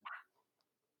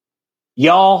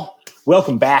Y'all,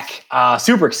 welcome back.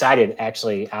 Super excited,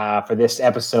 actually, for this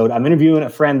episode. I'm interviewing a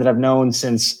friend that I've known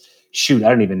since, I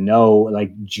don't even know,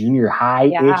 like junior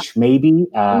high-ish, Yeah. maybe.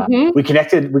 Mhm. We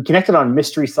connected on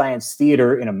Mystery Science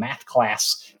Theater in a math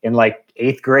class in like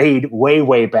 8th grade,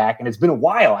 way back. And it's been a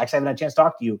while. Actually, I haven't had a chance to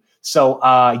talk to you. So,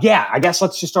 I guess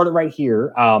let's just start it right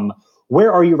here.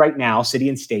 Where are you right now, city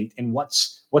and state? And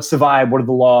what's the vibe? What are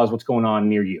the laws? What's going on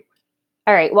near you?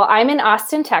 All right. Well, I'm in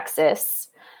Austin, Texas.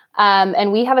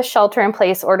 And we have a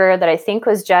shelter-in-place order that I think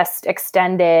was just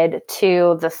extended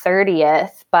to the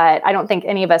 30th, but I don't think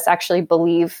any of us actually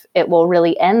believe it will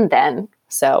really end then.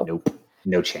 So, Nope,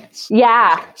 no chance.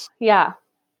 Yeah. No chance. Yeah.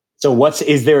 So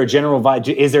is there a general vibe?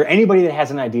 Is there anybody that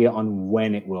has an idea on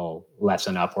when it will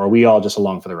lessen up, or are we all just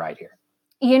along for the ride here?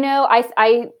 You know,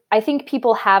 I think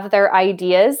people have their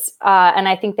ideas, and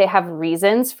I think they have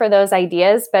reasons for those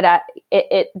ideas, but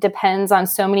it depends on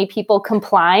so many people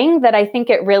complying that I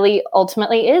think it really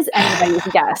ultimately is anybody's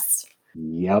guess.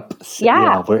 Yep.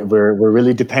 Yeah. We're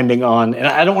really depending on, and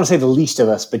I don't want to say the least of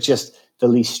us, but just the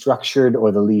least structured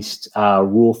or the least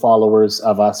rule followers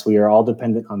of us. We are all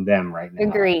dependent on them right now.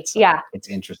 Agreed. So yeah. It's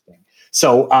interesting.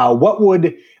 So what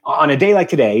would, on a day like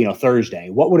today,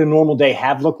 Thursday, what would a normal day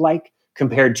have looked like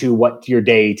compared to what your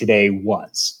day today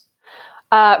was?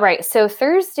 Right. So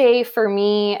Thursday for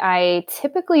me, I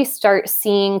typically start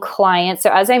seeing clients. So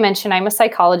as I mentioned, I'm a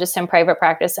psychologist in private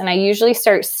practice, and I usually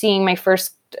start seeing my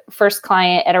first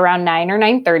client at around 9 or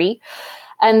 9:30.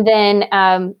 And then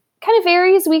kind of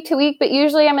varies week to week, but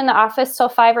usually I'm in the office till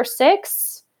 5 or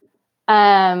 6. So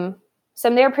I'm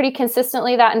there pretty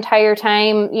consistently that entire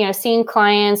time, seeing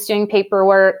clients, doing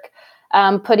paperwork,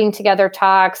 putting together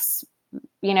talks,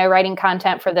 writing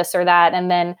content for this or that.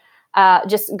 And then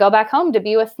just go back home to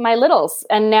be with my littles.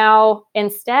 And now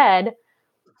instead,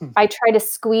 I try to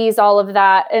squeeze all of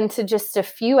that into just a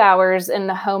few hours in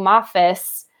the home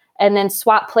office and then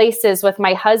swap places with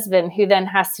my husband, who then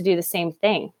has to do the same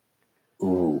thing.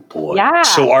 Ooh, boy. Yeah.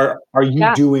 So are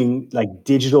you doing like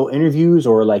digital interviews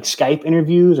or like Skype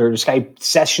interviews or Skype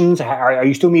sessions? Are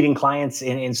you still meeting clients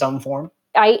in some form?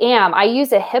 I am. I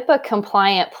use a HIPAA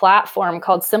compliant platform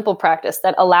called Simple Practice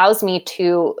that allows me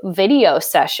to video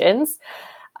sessions.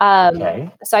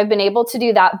 Okay. So I've been able to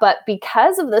do that. But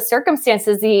because of the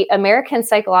circumstances, the American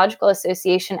Psychological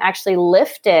Association actually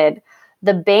lifted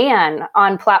the ban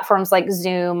on platforms like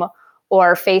Zoom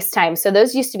or FaceTime. So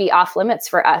those used to be off limits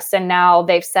for us. And now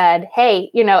they've said, hey,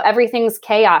 everything's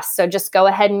chaos. So just go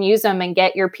ahead and use them and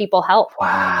get your people help.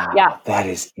 Wow. Yeah. That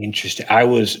is interesting. I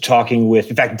was talking with,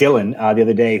 in fact, Dylan the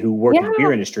other day, who worked in the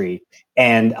beer industry,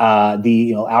 and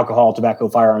the alcohol, tobacco,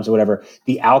 firearms, or whatever.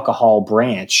 The alcohol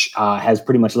branch has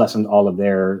pretty much lessened all of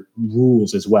their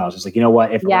rules as well. It's just like, you know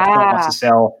what? If a restaurant wants to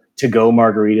sell to-go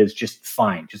margaritas, just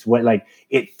fine. Just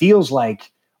it feels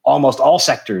like almost all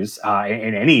sectors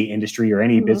in any industry or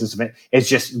any business event, it's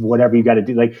just whatever you got to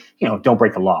do. Like, don't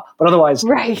break the law, but otherwise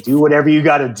do whatever you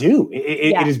got to do.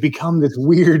 It has become this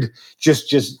weird,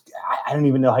 just I don't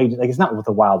even know how you do. Like, it's not with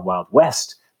the wild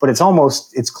West, but it's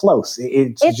close.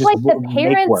 It's just like the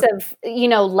parents have,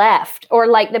 left, or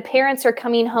like the parents are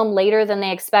coming home later than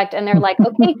they expect. And they're like,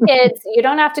 okay, kids, you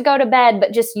don't have to go to bed,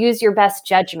 but just use your best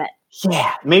judgment.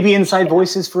 Yeah, maybe inside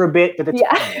voices for a bit, but it's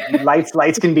fine.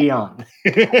 Lights can be on.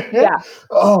 Yeah.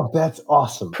 Oh, that's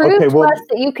awesome. Prove to us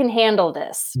that you can handle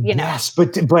this. Yes,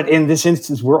 but in this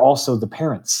instance, we're also the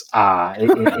parents.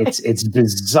 It's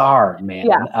bizarre, man.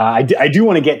 Yeah. I do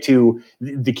want to get to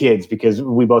the kids because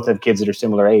we both have kids that are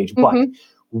similar age. But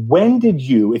when did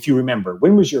you, if you remember,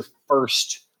 when did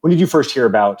you first hear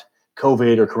about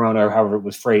COVID or Corona or however it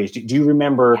was phrased? Do you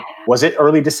remember, was it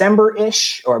early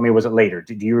December-ish? Or was it later?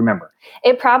 Do you remember?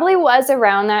 It probably was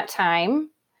around that time.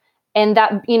 And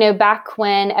that, back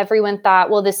when everyone thought,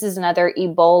 well, this is another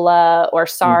Ebola or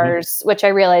SARS, which I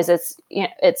realize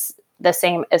it's the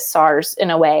same as SARS in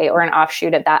a way, or an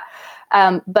offshoot of that.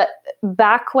 But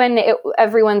back when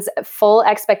everyone's full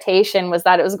expectation was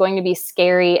that it was going to be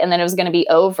scary and then it was going to be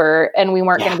over and we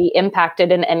weren't going to be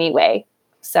impacted in any way.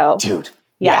 So, dude.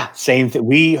 Yeah, same thing.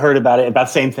 We heard about the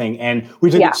same thing, and we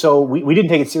took it. So we didn't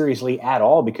take it seriously at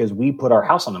all because we put our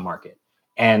house on the market,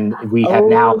 and we've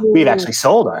actually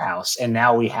sold our house, and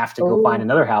now we have to go find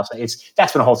another house.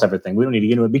 That's been a whole separate thing. We don't need to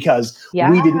get into it because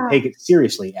we didn't take it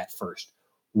seriously at first.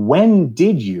 When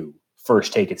did you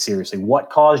first take it seriously? What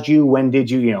caused you? When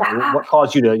did you? What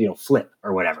caused you to flip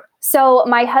or whatever? So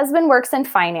my husband works in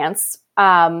finance,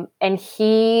 and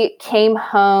he came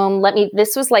home.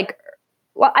 This was like.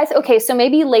 Well, so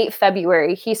maybe late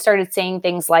February, he started saying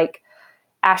things like,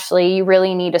 Ashley, you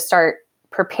really need to start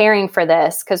preparing for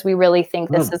this because we really think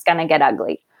this is going to get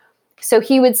ugly. So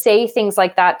he would say things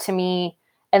like that to me.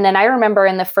 And then I remember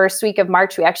in the first week of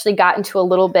March, we actually got into a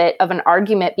little bit of an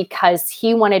argument because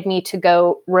he wanted me to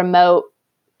go remote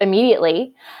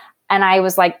immediately. And I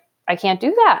was like, I can't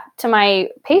do that to my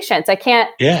patients. I can't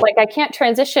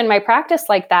transition my practice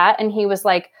like that. And he was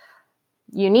like,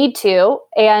 you need to.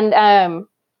 And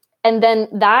then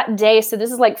that day, so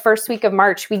this is like first week of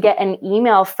March, we get an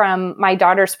email from my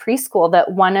daughter's preschool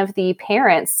that one of the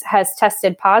parents has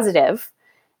tested positive,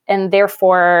 and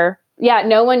therefore,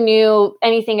 no one knew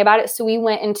anything about it. So we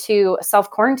went into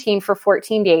self-quarantine for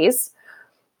 14 days.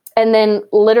 And then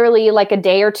literally like a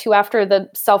day or two after the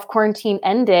self-quarantine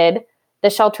ended, the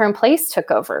shelter in place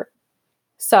took over.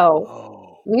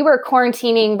 So we were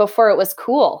quarantining before it was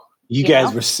cool. You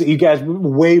guys were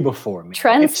way before me.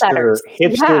 Trendsetters.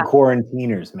 Hipster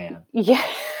quarantiners, man. Yeah.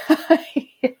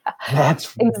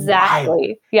 That's exactly.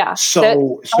 wild. Yeah.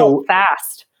 So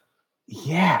fast.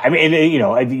 Yeah. I mean,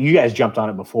 you guys jumped on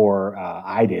it before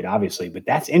I did, obviously, but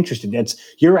that's interesting.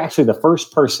 You're actually the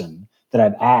first person that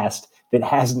I've asked that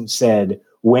hasn't said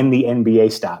when the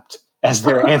NBA stopped as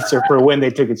their answer for when they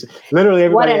took it. Literally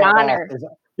everybody. What an honor.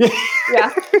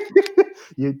 Yeah.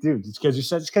 You do. It's because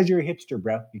you're a hipster,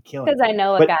 bro. You're killing it. Because I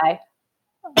know a guy.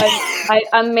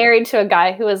 I'm married to a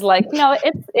guy who was like, no,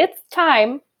 it's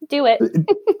time. Do it.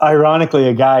 Ironically,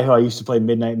 a guy who I used to play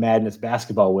Midnight Madness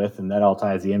basketball with, and that all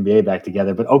ties the NBA back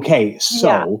together. But okay,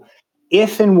 so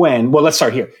if and when, well, let's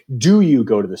start here. Do you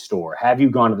go to the store? Have you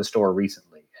gone to the store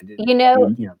recently? Have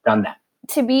you done that?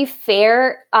 To be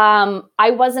fair, I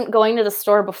wasn't going to the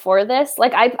store before this.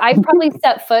 Like I probably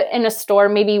set foot in a store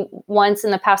maybe once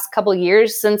in the past couple of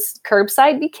years since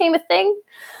curbside became a thing.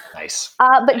 Nice.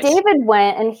 But nice. David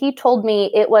went and he told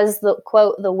me it was the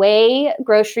quote, the way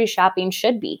grocery shopping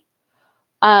should be.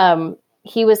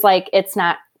 He was like, it's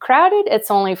not crowded.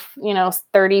 It's only,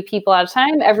 30 people at a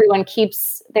time. Everyone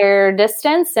keeps their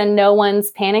distance and no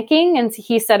one's panicking. And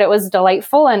he said it was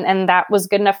delightful and that was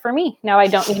good enough for me. Now I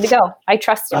don't need to go. I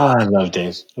trust him. Oh, I love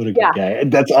Dave. What a good guy.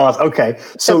 That's awesome. Okay.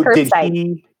 So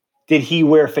did he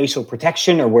wear facial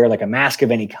protection or wear like a mask of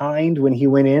any kind when he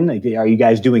went in? Are you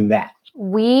guys doing that?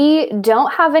 We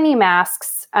don't have any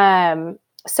masks.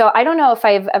 So I don't know if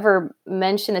I've ever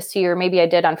mentioned this to you, or maybe I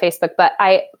did on Facebook, but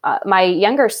my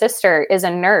younger sister is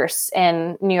a nurse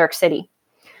in New York City.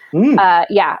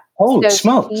 Holy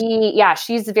smokes.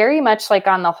 She's very much like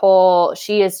on the whole,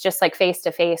 she is just like face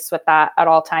to face with that at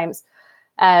all times.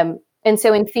 And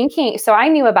so so I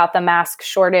knew about the mask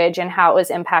shortage and how it was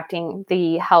impacting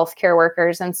the healthcare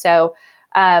workers. And so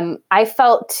I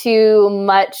felt too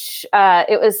much,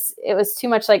 it was too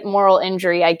much like moral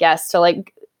injury, I guess, to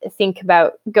like think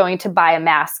about going to buy a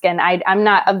mask. And I'm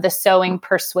not of the sewing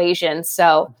persuasion.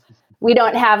 So we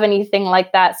don't have anything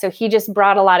like that. So he just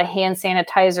brought a lot of hand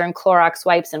sanitizer and Clorox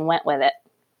wipes and went with it.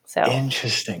 So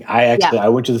interesting. I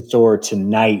went to the store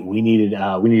tonight. We needed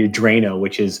Drano,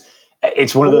 which is,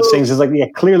 it's one of those things. It's like,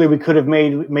 clearly we could have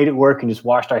made it work and just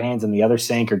washed our hands in the other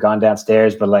sink or gone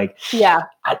downstairs. But I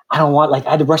don't want, I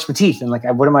had to brush my teeth and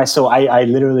what am I? So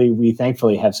we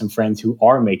thankfully have some friends who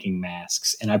are making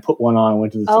masks and I put one on and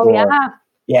went to the store. Yeah.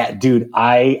 Yeah, dude,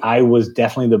 I was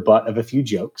definitely the butt of a few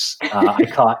jokes.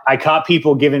 I caught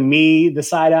people giving me the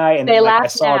side eye and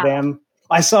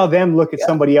I saw them look at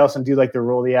somebody else and do the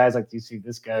roll the eyes, do you see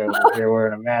this guy over here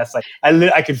wearing a mask?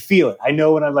 I could feel it. I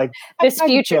know when I'm like this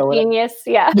future genius,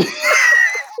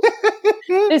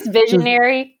 this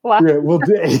visionary.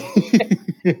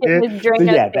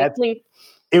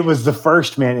 It was the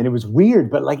first, man, and it was weird.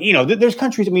 But there's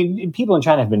countries. I mean, people in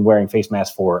China have been wearing face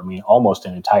masks for, almost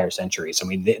an entire century. So,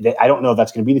 I don't know if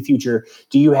that's going to be the future.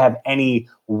 Do you have any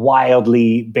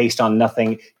wildly based on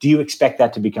nothing? Do you expect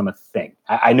that to become a thing?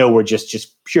 I know we're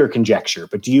just pure conjecture,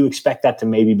 but do you expect that to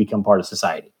maybe become part of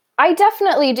society? I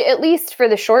definitely do, at least for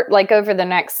the short, over the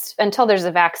next until there's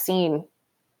a vaccine.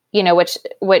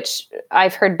 Which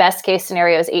I've heard best case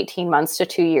scenario is 18 months to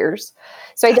 2 years.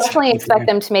 So I definitely expect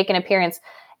them to make an appearance.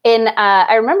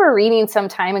 I remember reading some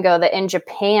time ago that in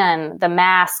Japan, the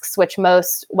masks, which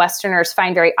most Westerners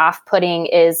find very off-putting,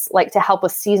 is to help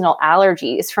with seasonal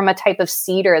allergies from a type of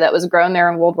cedar that was grown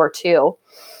there in World War II.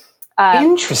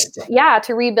 Interesting. Yeah,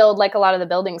 to rebuild a lot of the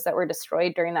buildings that were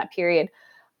destroyed during that period.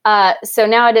 So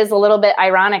now it is a little bit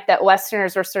ironic that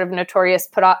Westerners were sort of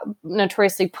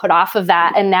notoriously put off of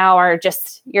that, and now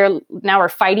we're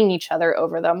fighting each other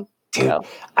over them. Dude, so.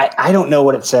 I don't know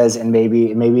what it says, and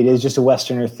maybe it is just a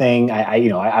Westerner thing.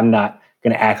 I'm not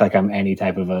going to act like I'm any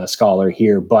type of a scholar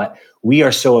here, but we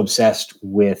are so obsessed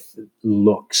with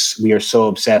looks. We are so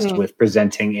obsessed with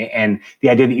presenting, and the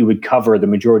idea that you would cover the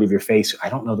majority of your face. I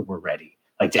don't know that we're ready.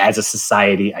 As a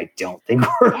society, I don't think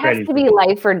we're ready. It has to be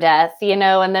life or death,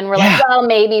 and then we're well,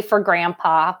 maybe for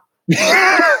grandpa.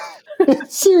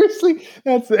 Seriously,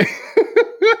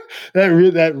 that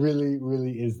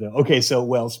really is though. Okay, so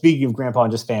well, speaking of grandpa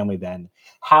and just family, then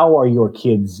how are your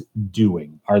kids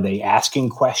doing? Are they asking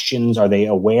questions? Are they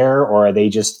aware, or are they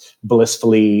just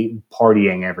blissfully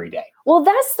partying every day? Well,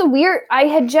 that's the weird. I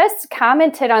had just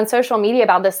commented on social media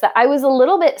about this, that I was a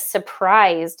little bit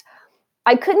surprised.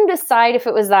 I couldn't decide if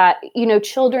it was that,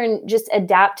 children just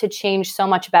adapt to change so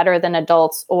much better than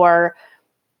adults, or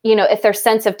if their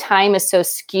sense of time is so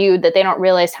skewed that they don't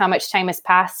realize how much time has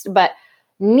passed. But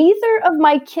neither of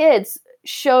my kids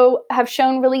have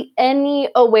shown really any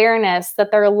awareness that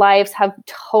their lives have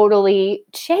totally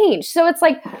changed. So it's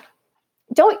like,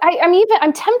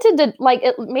 I'm tempted to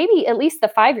maybe at least the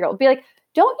 5-year-old be like,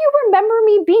 don't you remember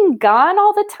me being gone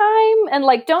all the time? And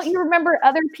don't you remember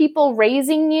other people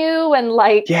raising you? And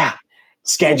yeah.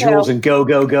 Schedules and go.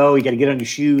 You got to get on your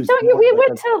shoes. We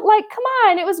went to come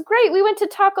on, it was great. We went to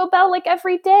Taco Bell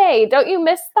every day. Don't you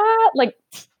miss that?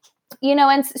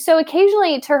 And so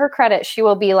occasionally, to her credit, she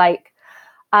will be like,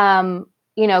 can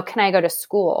I go to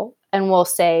school? And we'll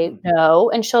say no.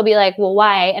 And she'll be like, well,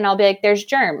 why? And I'll be like, there's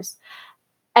germs.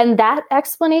 And that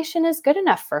explanation is good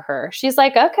enough for her. She's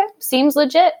like, okay, seems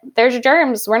legit. There's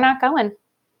germs. We're not going.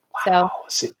 Wow.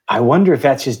 So I wonder if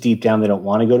that's just deep down they don't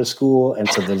want to go to school, and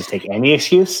so they'll just take any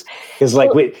excuse. Because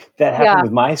that happened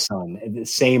with my son. The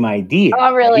same idea.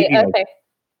 Oh, really? Okay.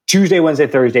 Tuesday, Wednesday,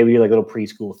 Thursday, we do a little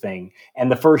preschool thing. And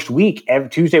the first week,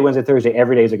 Tuesday, Wednesday, Thursday,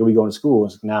 every day is are we going to school?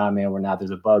 It's like, nah, man, we're not.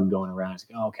 There's a bug going around. It's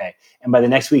like, oh, okay. And by the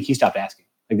next week, he stopped asking.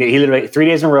 He literally 3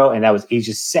 days in a row, and he's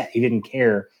just set. He didn't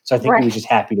care. So I think he was just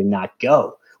happy to not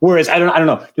go. Whereas I don't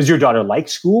know. Does your daughter like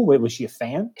school? Was she a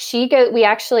fan? We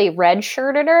actually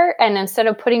redshirted her, and instead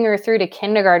of putting her through to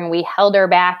kindergarten, we held her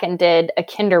back and did a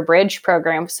Kinder Bridge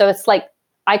program. So it's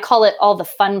I call it all the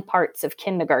fun parts of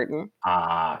kindergarten.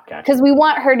 Gotcha. Because we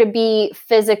want her to be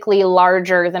physically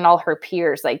larger than all her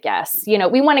peers, I guess.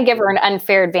 We want to give her an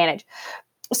unfair advantage.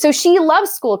 So she loves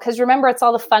school because, remember, it's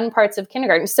all the fun parts of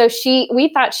kindergarten. So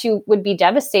we thought she would be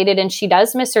devastated, and she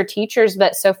does miss her teachers,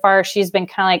 but so far she's been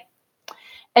kind of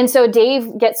and so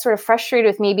Dave gets sort of frustrated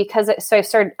with me so I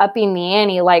started upping the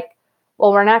ante,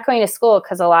 well, we're not going to school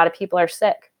because a lot of people are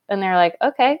sick. And they're like,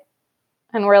 okay.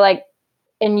 And we're like,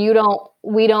 and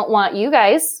we don't want you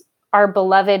guys, our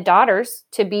beloved daughters,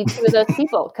 to be two of those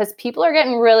people, because people are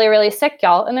getting really, really sick,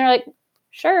 y'all. And they're like,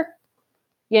 sure.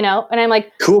 And I'm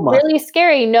like, cool, Mom. Really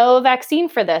scary. No vaccine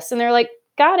for this. And they're like,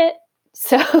 got it.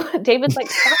 So David's like,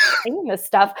 stop saying this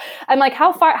stuff. I'm like,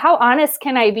 how honest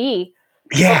can I be?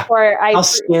 Yeah. How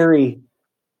scary.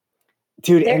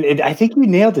 Dude, and I think you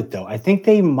nailed it, though. I think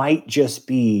they might just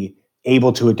be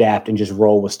able to adapt and just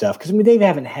roll with stuff. Because, they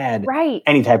haven't had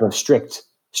any type of strict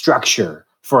structure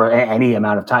for any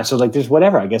amount of time. So, there's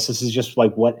whatever. I guess this is just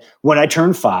when I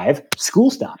turn 5, school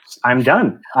stops. I'm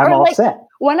done. I'm all set.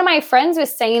 One of my friends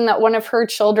was saying that one of her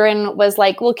children was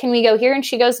like, well, can we go here? And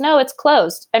she goes, no, it's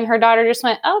closed. And her daughter just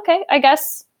went, oh, okay, I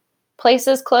guess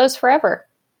places closed forever.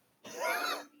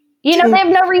 They have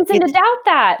no reason to doubt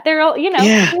that. They're all,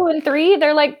 2 and 3.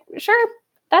 They're like, sure,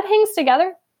 that hangs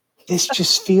together. This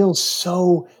just feels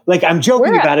so I'm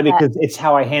joking about it because it's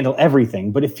how I handle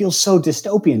everything, but it feels so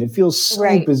dystopian. It feels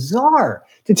so bizarre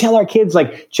to tell our kids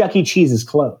Chuck E. Cheese is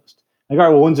closed. All right,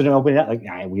 well, when's it opening up?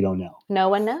 We don't know. No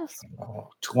one knows.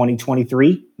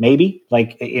 2023, maybe.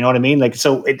 You know what I mean?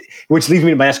 So which leads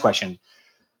me to my next question.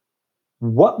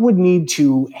 What would need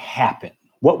to happen?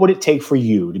 What would it take for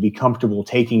you to be comfortable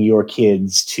taking your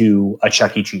kids to a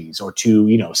Chuck E. Cheese or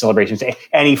to, celebrations,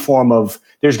 any form of,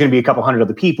 there's going to be a couple hundred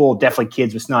other people, definitely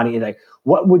kids with snotty,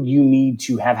 what would you need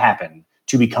to have happen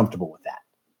to be comfortable with that?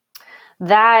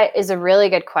 That is a really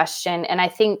good question. And I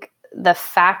think the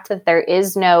fact that there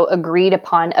is no agreed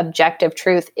upon objective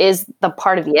truth is the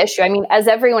part of the issue. As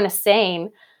everyone is saying,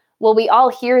 well, we all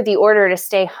hear the order to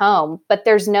stay home, but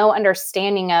there's no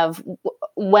understanding of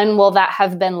when will that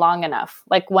have been long enough?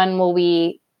 When will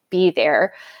we be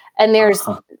there? And there's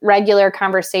regular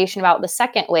conversation about the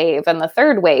second wave and the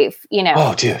third wave,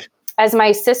 Oh, dude. As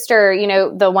my sister,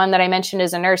 the one that I mentioned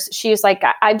is a nurse, she's like,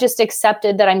 I've just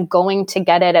accepted that I'm going to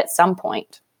get it at some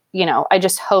point. I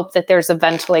just hope that there's a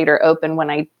ventilator open when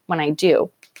I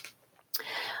do.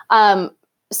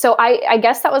 So I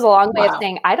guess that was a long way of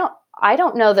saying, I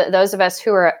don't know that those of us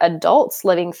who are adults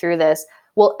living through this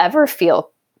will ever feel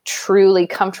truly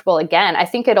comfortable again. I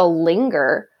think it'll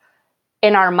linger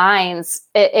in our minds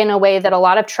in a way that a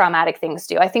lot of traumatic things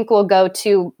do. I think we'll go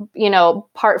to,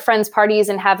 friends' parties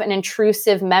and have an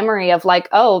intrusive memory of back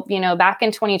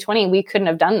in 2020, we couldn't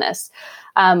have done this.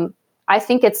 I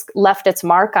think it's left its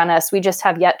mark on us. We just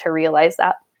have yet to realize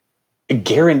that.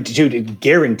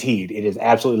 Guaranteed, it is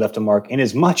absolutely left a mark. And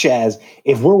as much as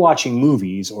if we're watching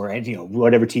movies or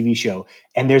whatever TV show,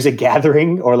 and there's a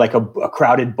gathering or like a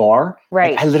crowded bar,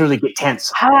 right? Like, I literally get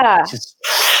tense. Just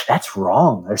that's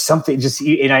wrong. There's something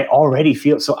and I already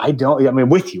feel so.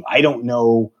 With you, I don't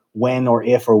know when or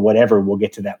if or whatever we'll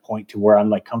get to that point to where I'm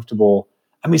like comfortable.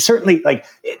 I mean, certainly, like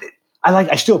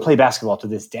I still play basketball to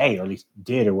this day, or at least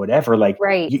did, or whatever. Like,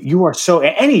 right. You are so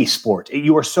any sport,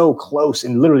 you are so close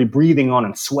and literally breathing on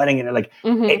and sweating, and like,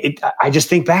 I just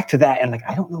think back to that, and like,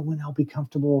 I don't know when I'll be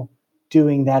comfortable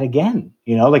doing that again.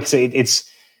 Like, so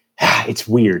it's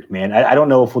weird, man. I don't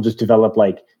know if we'll just develop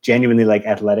like genuinely like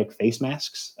athletic face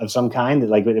masks of some kind that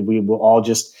like we will all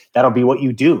just, that'll be what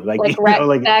you do. Like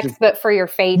masks, but for your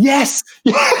face. Yes.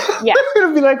 Yeah.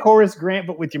 It'll be like Horace Grant,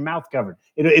 but with your mouth covered.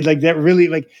 It like that really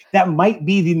like that might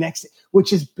be the next,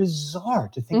 which is bizarre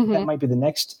to think that might be the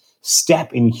next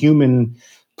step in human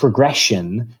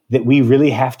progression, that we really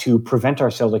have to prevent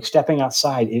ourselves, like stepping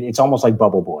outside. It's almost like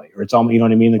Bubble Boy, or it's almost, you know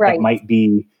what I mean? Like that might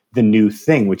be the new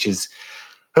thing, which is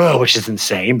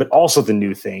insane, but also the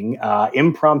new thing,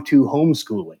 impromptu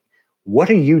homeschooling. What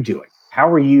are you doing? How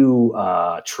are you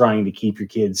trying to keep your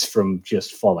kids from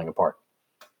just falling apart?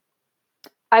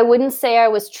 I wouldn't say I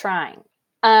was trying.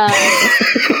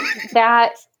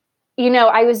 That,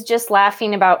 I was just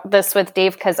laughing about this with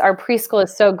Dave because our preschool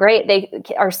is so great. They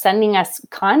are sending us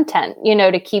content,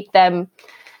 to keep them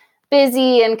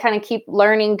busy and kind of keep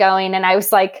learning going. And I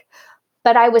was like,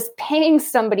 but I was paying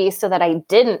somebody so that I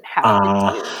didn't have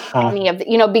to do any of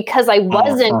the, because I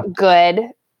wasn't good,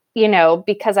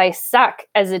 because I suck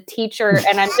as a teacher,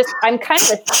 and I'm kind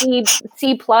of a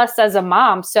C plus as a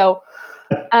mom. So,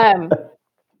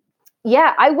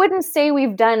 yeah, I wouldn't say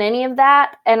we've done any of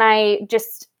that. And I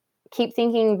just keep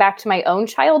thinking back to my own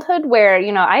childhood where,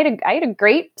 I had a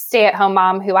great stay-at-home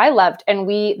mom who I loved, and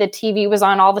the TV was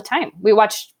on all the time. We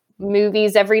watched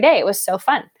movies every day. It was so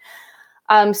fun.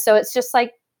 So it's just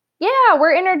like, yeah,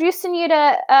 we're introducing you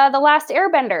to The Last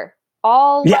Airbender.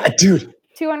 Dude,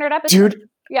 200 episodes. Dude,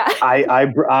 yeah.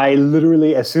 I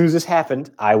literally, as soon as this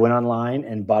happened, I went online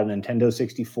and bought a Nintendo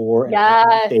 64 and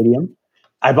Pokemon Stadium.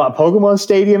 I bought Pokemon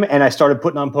Stadium, and I started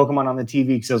putting on Pokemon on the TV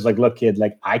because I was like, look, kid,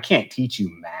 like I can't teach you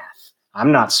math.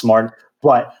 I'm not smart,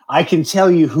 but I can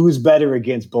tell you who's better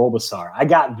against Bulbasaur. I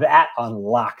got that on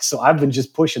lock. So I've been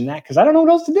just pushing that because I don't know what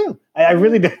else to do. I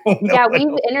really don't know. Yeah, we've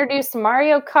introduced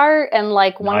Mario Kart and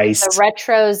like one of the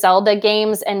retro Zelda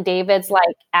games, and David's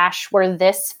like, Ash, we're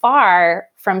this far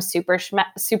from Super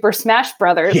Smash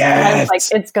Brothers. Yes. And I was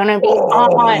like, it's going to be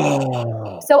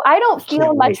on. So I don't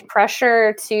feel much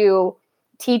pressure to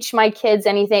teach my kids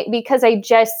anything because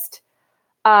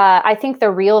I think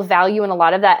the real value in a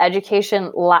lot of that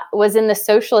education was in the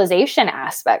socialization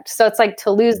aspect. So it's like to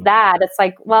lose that, it's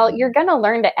like, well, you're going to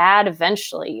learn to add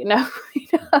eventually,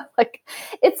 like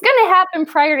it's going to happen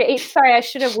prior to 8. Sorry, I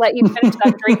should have let you finish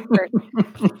that drink first.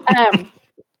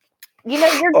 You're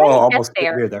going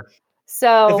to get there.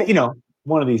 So,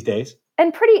 one of these days.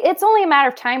 And it's only a matter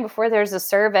of time before there's a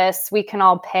service we can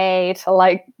all pay to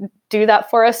like do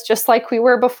that for us, just like we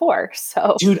were before.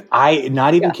 So, dude,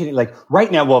 not even kidding. Like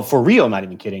right now, well, for real, not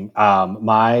even kidding.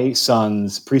 My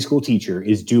son's preschool teacher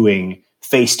is doing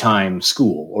FaceTime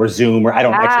school or Zoom, or I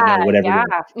don't actually know, whatever.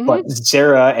 Yeah. But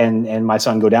Sarah and my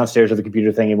son go downstairs to the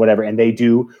computer thing and whatever, and they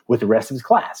do with the rest of his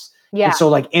class. Yeah. And so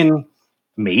like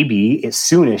maybe as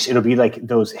soonish, it'll be like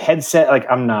those headset. Like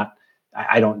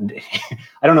I don't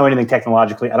know anything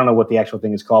technologically. I don't know what the actual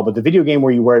thing is called, but the video game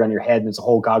where you wear it on your head and it's a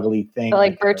whole goggly thing. So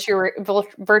like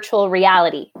virtual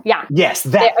reality. Yeah. Yes.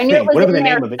 That I knew thing, it was whatever in the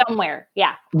there name of it. somewhere.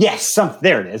 Yeah. Yes.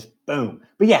 There it is. Boom.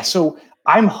 But yeah, so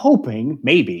I'm hoping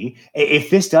maybe if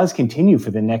this does continue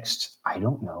for the next, I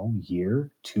don't know,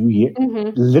 year, 2 years,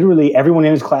 literally everyone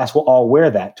in his class will all wear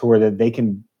that to where that they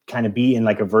can kind of be in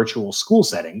like a virtual school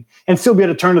setting and still be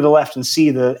able to turn to the left and see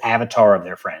the avatar of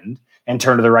their friend, and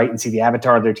turn to the right and see the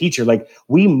avatar of their teacher. Like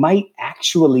we might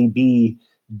actually be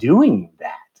doing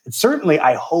that. It's certainly,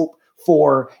 I hope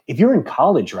if you're in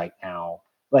college right now,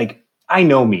 like I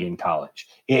know me in college.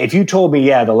 If you told me,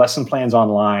 the lesson plan's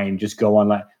online, just go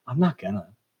online, I'm not gonna.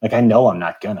 Like I know I'm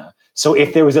not gonna. So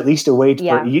if there was at least a way to,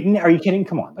 are you kidding?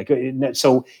 Come on. Like,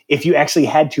 so if you actually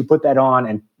had to put that on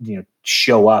and,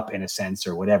 show up in a sense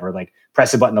or whatever, like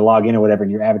press a button to log in or whatever,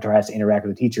 and your avatar has to interact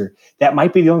with the teacher, that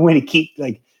might be the only way to keep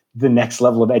like the next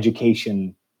level of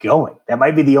education going. That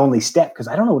might be the only step because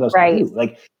I don't know what else to do.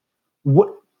 Like what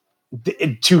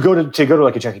to go to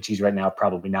like a Chuck E. Cheese right now,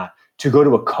 probably not. To go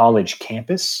to a college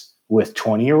campus with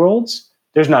 20-year-olds,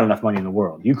 there's not enough money in the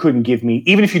world. You couldn't give me,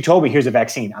 even if you told me here's a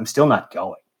vaccine, I'm still not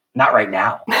going. not right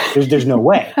now. There's no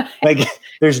way. Like,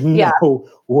 there's no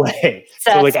way.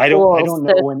 So like, I don't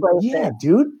know when. Yeah,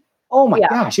 dude. Oh my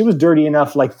gosh, it was dirty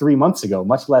enough like 3 months ago,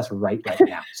 much less right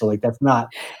now. So like, that's not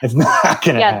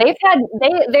gonna happen.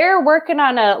 They're working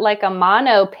on a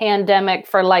mono pandemic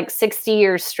for like 60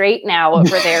 years straight now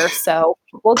over there. So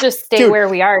we'll just stay where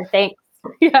we are. Thanks.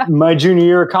 Yeah. My junior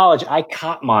year of college, I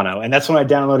caught mono, and that's when I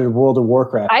downloaded World of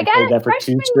Warcraft. I played that for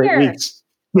 2 straight weeks.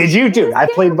 Did you do? I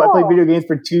played video games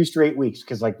for 2 straight weeks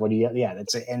because like, what do you? Yeah,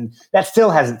 that's it, and that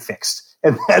still hasn't fixed,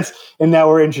 and now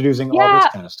we're introducing all this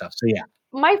kind of stuff. So yeah,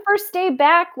 my first day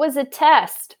back was a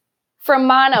test from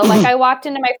mono. Like I walked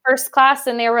into my first class,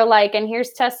 and they were like, "And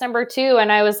here's test number 2,"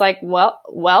 and I was like,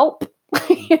 "Well."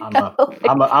 I'm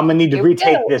gonna need to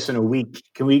retake this in a week.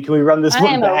 Can we run this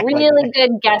one back? I'm a really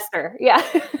good guesser. Yeah.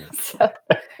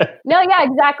 No, yeah,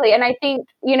 exactly. And I think,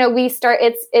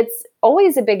 it's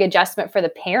always a big adjustment for the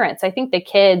parents. I think the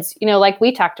kids, like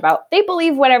we talked about, they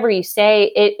believe whatever you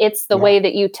say. It's the way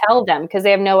that you tell them because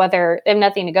they have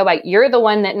nothing to go by. You're the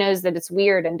one that knows that it's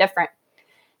weird and different.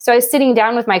 So I was sitting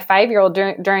down with my 5-year-old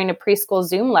during a preschool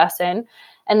Zoom lesson.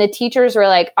 And the teachers were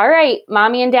like, all right,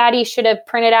 mommy and daddy should have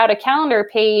printed out a calendar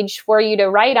page for you to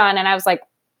write on. And I was like,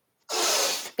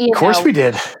 of course we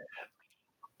did.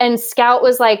 And Scout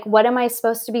was like, what am I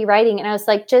supposed to be writing? And I was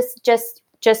like, just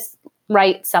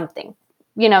write something,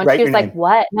 and she was like,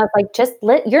 what? And I was like,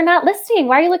 you're not listening.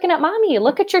 Why are you looking at mommy?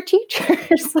 Look at your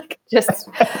teachers.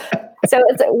 So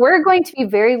we're going to be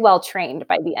very well trained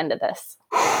by the end of this.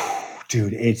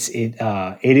 Dude,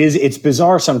 it's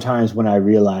bizarre sometimes when I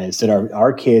realize that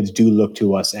our kids do look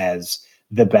to us as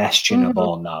the bastion of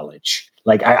all knowledge.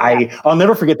 Like I'll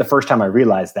never forget the first time I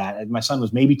realized that. My son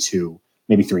was maybe 2,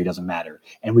 maybe 3, doesn't matter.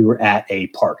 And we were at a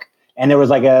park, and there was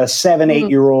like a 7,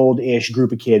 8-year-old-ish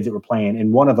group of kids that were playing,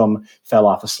 and one of them fell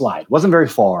off a slide. Wasn't very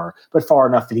far, but far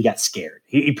enough that he got scared.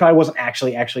 He probably wasn't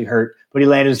actually hurt, but he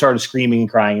landed and started screaming and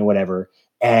crying and whatever.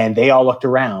 And they all looked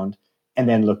around and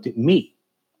then looked at me.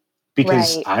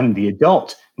 Because I'm the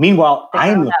adult. Meanwhile,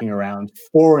 I'm looking around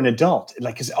for an adult.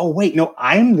 Like, wait, no,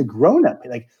 I'm the grown up.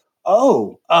 Like, okay,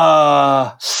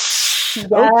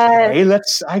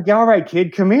 all right,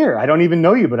 kid, come here. I don't even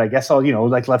know you, but I guess I'll,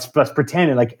 let's pretend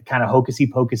and like kind of hocusy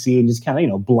pocusy and just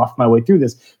kind of, bluff my way through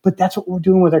this. But that's what we're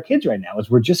doing with our kids right now is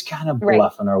we're just kind of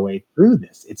bluffing our way through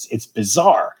this. It's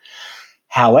bizarre.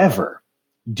 However,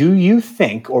 do you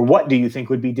think, or what do you think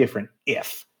would be different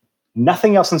if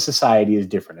nothing else in society is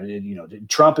different?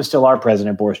 Trump is still our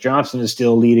president. Boris Johnson is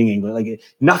still leading England. Like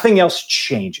nothing else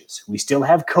changes. We still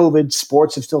have COVID.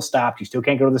 Sports have still stopped. You still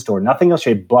can't go to the store. Nothing else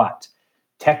changes. But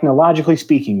technologically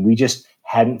speaking, we just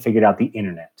hadn't figured out the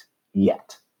internet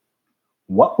yet.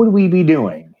 What would we be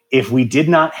doing if we did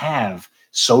not have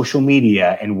social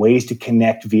media and ways to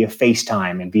connect via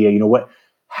FaceTime and via,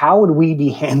 how would we be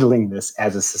handling this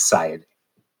as a society?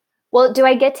 Well, do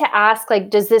I get to ask,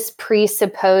 does this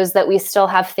presuppose that we still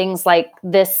have things like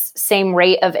this same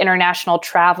rate of international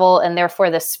travel and therefore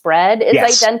the spread is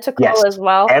identical as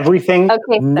well? Everything,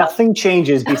 nothing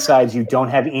changes besides you don't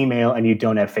have email and you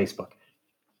don't have Facebook.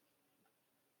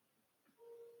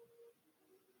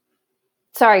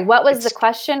 Sorry, what was the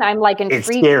question? I'm intrigued. It's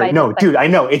scary. No, dude, I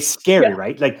know. It's scary,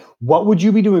 right? Like, what would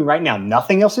you be doing right now?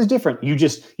 Nothing else is different.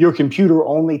 Your computer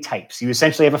only types. You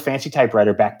essentially have a fancy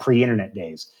typewriter back pre-internet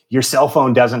days. Your cell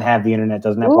phone doesn't have the internet,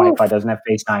 doesn't have Wi-Fi, doesn't have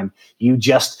FaceTime.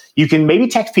 You can maybe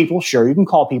text people, sure. You can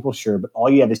call people, sure. But all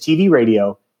you have is TV,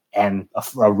 radio, and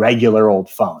a regular old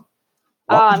phone.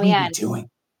 What would we be doing?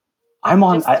 I'm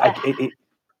on...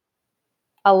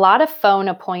 a lot of phone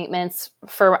appointments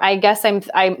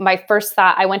my first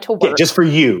thought, I went to work. Yeah, just for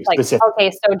you.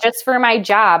 Okay, so just for my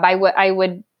job, I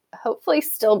would hopefully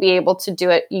still be able to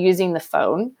do it using the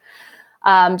phone.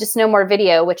 Just no more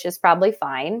video, which is probably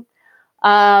fine.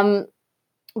 But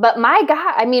my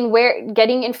God, where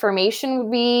getting information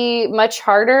would be much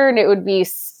harder and it would be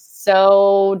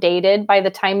so dated by the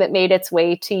time it made its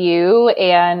way to you.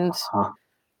 And,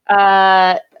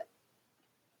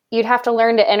 you'd have to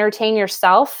learn to entertain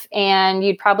yourself, and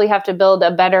you'd probably have to build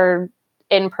a better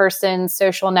in-person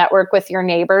social network with your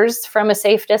neighbors from a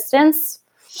safe distance.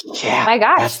 Yeah, my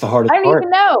gosh, that's the hardest part. I don't even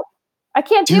know. I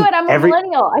can't do it. I'm a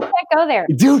millennial. I can't go there.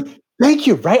 Dude, thank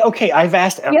you. Right? Okay, I've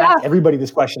asked everybody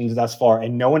this question thus far,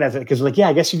 and no one has it because, I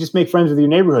guess you just make friends with your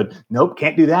neighborhood. Nope,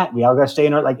 can't do that. We all got to stay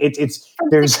in our it's.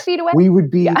 There's 6 feet away. We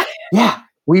would be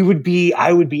we would be,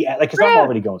 I would be because I'm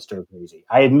already going stir crazy.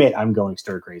 I admit I'm going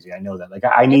stir crazy. I know that.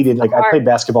 I needed, I played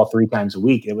basketball 3 times a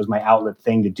week. It was my outlet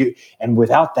thing to do. And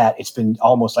without that, it's been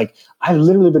almost I've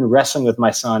literally been wrestling with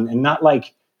my son, and not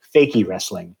fakey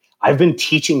wrestling. I've been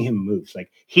teaching him moves.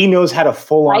 Like he knows how to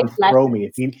full on throw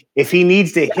me. If he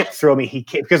needs to hip throw me, he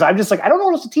can, because I'm just like, I don't know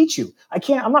what else to teach you. I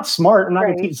can't, I'm not smart. I'm not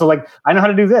going to teach. So like, I know how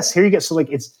to do this. Here you go. So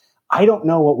like, I don't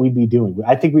know what we'd be doing.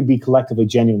 I think we'd be collectively,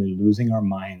 genuinely losing our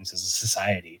minds as a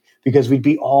society, because we'd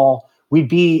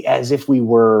be as if we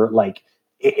were like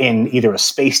in either a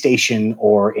space station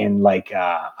or in like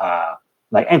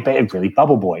and really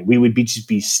Bubble Boy. We would just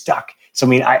be stuck. So I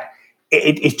mean,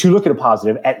 if to look at a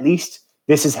positive, at least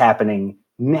this is happening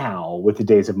now with the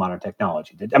days of modern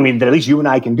technology. I mean, that at least you and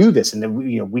I can do this, and that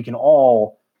we can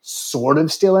all sort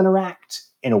of still interact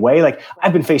in a way. Like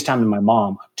I've been FaceTiming my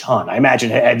mom a ton. I imagine,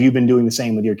 have you been doing the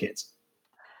same with your kids?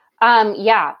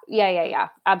 Yeah,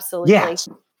 absolutely. Yeah.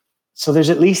 So there's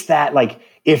at least that, like,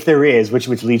 if there is, which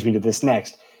leads me to this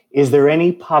next, is there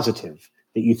any positive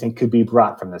that you think could be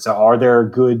brought from this? Are there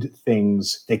good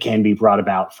things that can be brought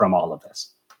about from all of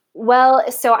this? Well,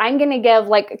 so I'm going to give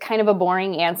like kind of a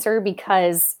boring answer,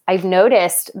 because I've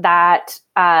noticed that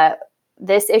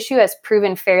this issue has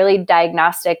proven fairly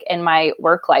diagnostic in my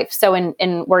work life. So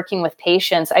in working with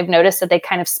patients, I've noticed that they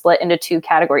kind of split into two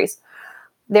categories.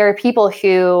 There are people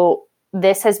who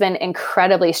this has been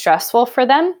incredibly stressful for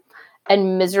them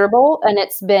and miserable, and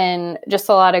it's been just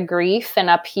a lot of grief and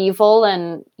upheaval,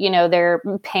 and their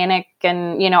panic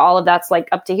and all of that's like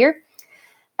up to here.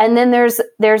 And then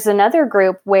there's another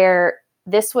group where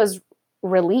this was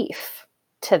relief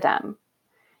to them.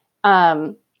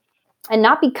 And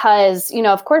not because,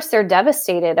 of course they're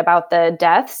devastated about the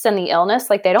deaths and the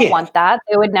illness. Like they don't want that.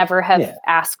 They would never have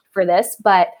asked for this,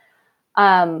 but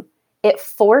it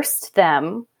forced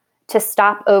them to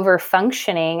stop over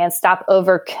functioning and stop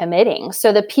over committing.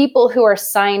 So the people who are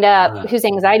signed up, whose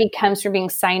anxiety comes from being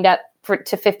signed up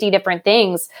to 50 different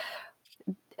things,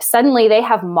 suddenly they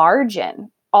have margin,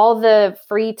 all the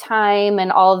free time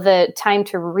and all the time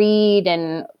to read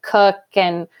and cook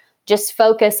and just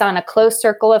focus on a close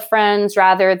circle of friends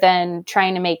rather than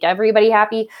trying to make everybody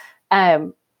happy.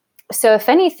 So if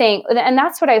anything, and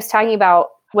that's what I was talking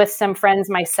about with some friends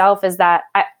myself, is that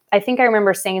I think I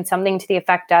remember saying something to the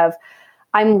effect of,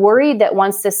 I'm worried that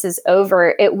once this is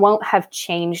over, it won't have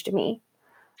changed me.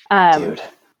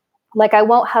 Like I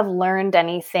won't have learned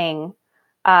anything,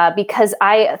 because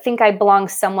I think I belong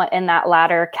somewhat in that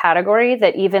latter category,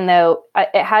 that even though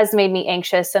it has made me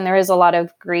anxious and there is a lot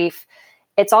of grief,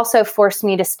 it's also forced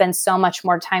me to spend so much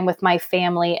more time with my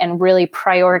family and really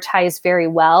prioritize very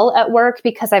well at work,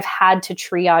 because I've had to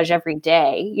triage every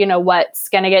day, what's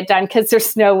going to get done, because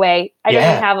there's no way I don't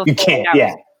have a you can't.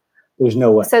 Yeah, there's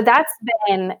no way. So that's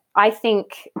been, I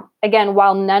think, again,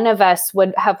 while none of us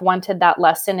would have wanted that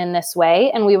lesson in this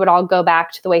way, and we would all go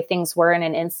back to the way things were in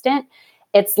an instant,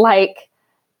 it's like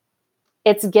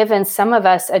it's given some of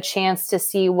us a chance to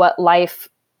see what life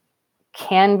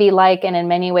can be like, and in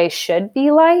many ways should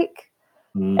be like.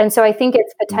 And so I think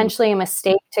it's potentially a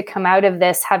mistake to come out of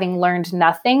this having learned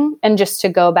nothing and just to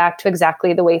go back to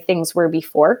exactly the way things were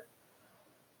before.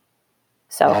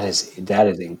 So that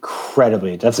is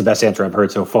incredibly, that's the best answer I've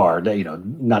heard so far.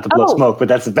 Not to blow smoke, but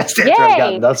that's the best answer I've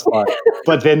gotten thus far.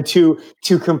 But then to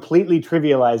completely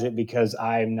trivialize it because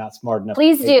I'm not smart enough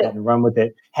to take that and run with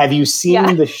it. Have you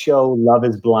seen the show Love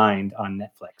is Blind on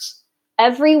Netflix?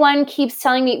 Everyone keeps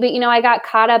telling me, but I got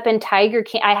caught up in Tiger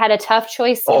King. I had a tough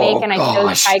choice to make, and I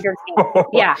chose Tiger King.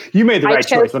 Yeah, you made the right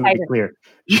choice. Let me be clear.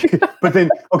 But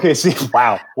then, okay, see,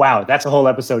 wow, that's a whole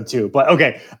episode too. But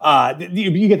okay,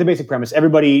 you get the basic premise.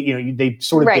 Everybody, they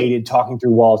sort of dated, talking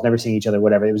through walls, never seeing each other,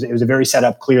 whatever. It was a very set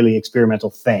up, clearly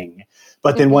experimental thing.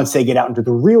 But then once they get out into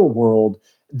the real world,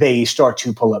 they start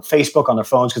to pull up Facebook on their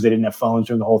phones, because they didn't have phones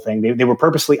during the whole thing. They were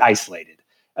purposely isolated,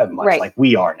 much like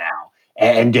we are now.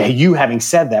 And you having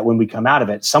said that, when we come out of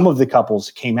it, some of the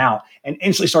couples came out and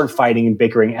instantly started fighting and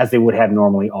bickering as they would have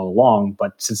normally all along,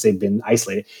 but since they've been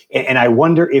isolated. And I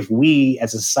wonder if we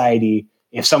as a society,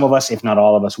 if some of us, if not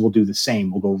all of us, will do the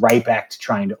same. We'll go right back to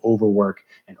trying to overwork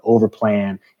and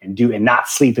overplan and not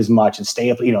sleep as much and stay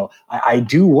up. I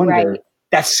do wonder. Right.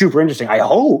 That's super interesting. I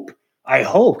hope,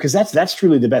 because that's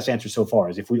truly the best answer so far,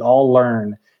 is if we all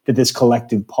learn that this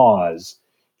collective pause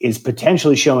is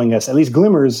potentially showing us at least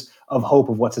glimmers of hope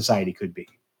of what society could be.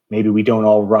 Maybe we don't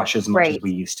all rush as much as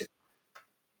we used to.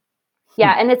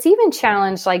 Yeah. And it's even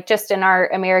challenged, like just in our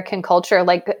American culture,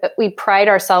 like we pride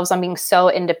ourselves on being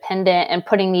so independent and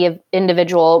putting the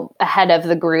individual ahead of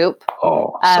the group.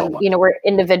 We're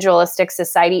individualistic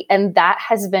society, and that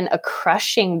has been a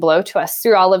crushing blow to us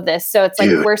through all of this. So it's like,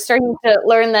 we're starting to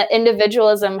learn that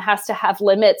individualism has to have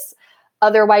limits.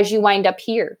 Otherwise you wind up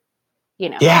here,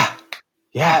 Yeah.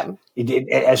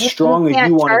 As strong as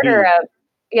you want to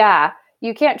be.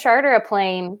 You can't charter a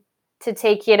plane to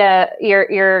take you to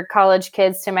your college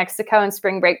kids to Mexico and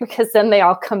spring break, because then they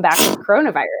all come back with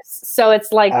coronavirus. So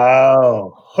it's like,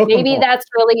 maybe that's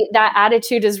really, that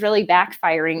attitude is really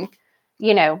backfiring,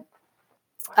 you know.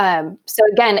 So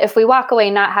again, if we walk away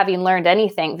not having learned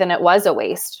anything, then it was a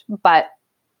waste. But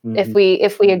if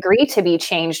we agree to be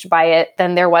changed by it,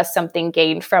 then there was something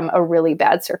gained from a really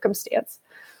bad circumstance.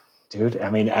 Dude, I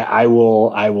mean, I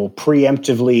will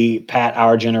preemptively pat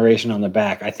our generation on the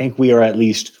back. I think we are at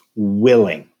least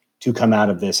willing to come out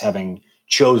of this having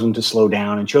chosen to slow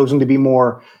down and chosen to be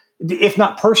more, if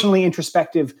not personally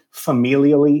introspective,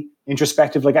 familially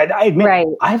introspective. Like I admit, right.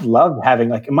 I've loved having,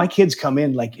 like, my kids come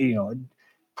in, like, you know,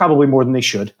 probably more than they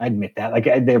should. I admit that. Like,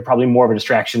 they're probably more of a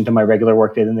distraction to my regular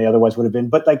workday than they otherwise would have been.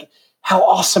 But like, how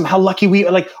awesome, how lucky we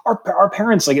are. Like, our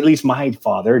parents, like, at least my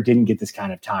father didn't get this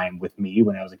kind of time with me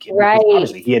when I was a kid. Right.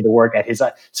 Obviously, he had to work at his.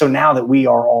 So now that we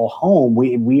are all home,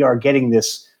 we are getting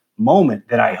this moment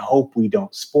that I hope we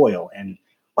don't spoil. And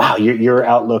wow, your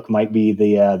outlook might be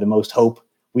the most hope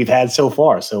we've had so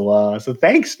far. So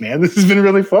thanks, man. This has been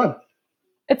really fun.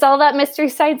 It's all that Mystery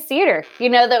Science Theater, you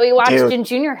know, that we watched in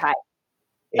junior high.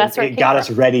 That's it got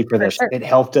us ready for this. Sure. It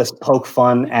helped us poke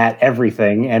fun at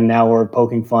everything, and now we're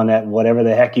poking fun at whatever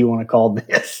the heck you want to call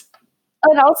this.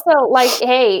 And also, like,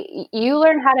 hey, you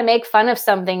learn how to make fun of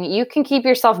something, you can keep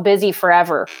yourself busy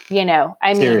forever. You know,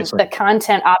 I mean, the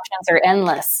content options are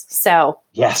endless. So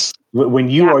yes, when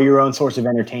you are your own source of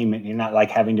entertainment, you're not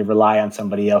like having to rely on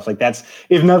somebody else. Like, that's,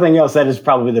 if nothing else, that is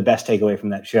probably the best takeaway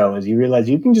from that show, is you realize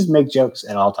you can just make jokes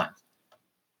at all times.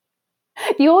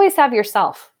 You always have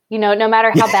yourself. You know, no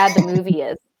matter how bad the movie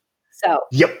is. So.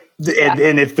 Yep.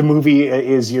 And if the movie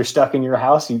is you're stuck in your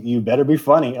house, you better be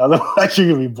funny. Otherwise, you're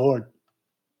going to be bored.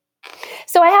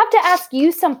 So I have to ask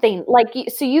you something. Like,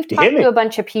 so you've talked to a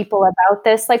bunch of people about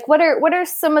this. Like, what are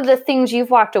some of the things you've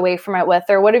walked away from it with,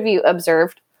 or what have you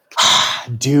observed?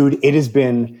 Dude, it has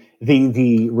been,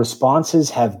 the responses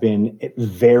have been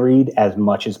varied as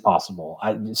much as possible.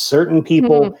 Certain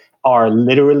people are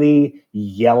literally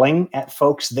yelling at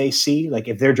folks they see. Like,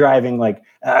 if they're driving, like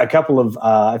a couple of,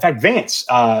 in fact, Vance,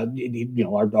 you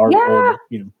know,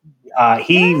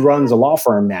 he runs a law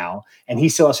firm now, and he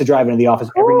still has to drive into the office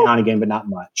every now and again, but not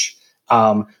much.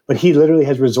 But he literally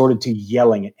has resorted to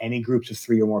yelling at any groups of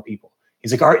 3 or more people.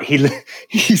 He's like,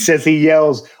 he says, he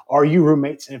yells, "Are you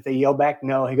roommates?" And if they yell back,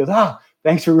 no, he goes,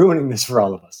 "Thanks for ruining this for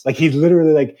all of us." Like, he's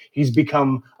literally, like, he's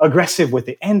become aggressive with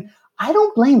it. And I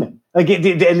don't blame him. Like,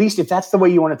 at least if that's the way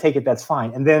you want to take it, that's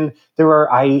fine. And then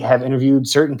I have interviewed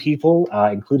certain people,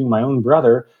 including my own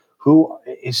brother, who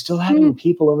is still having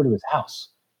people over to his house.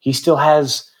 He still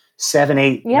has 7,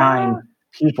 8, 9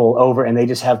 people over, and they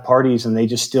just have parties, and they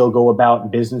just still go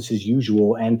about business as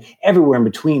usual, and everywhere in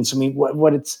between. So, I mean,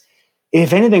 what it's,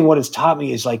 if anything, what it's taught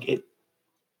me is, like,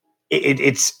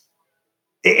 it's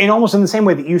almost in the same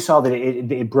way that you saw that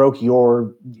it broke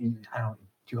your, I don't know,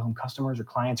 do you own customers or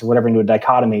clients or whatever, into a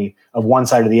dichotomy of one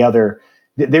side or the other.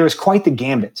 There is quite the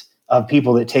gambit of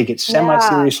people that take it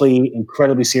semi-seriously,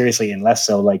 incredibly seriously, and less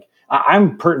so. Like,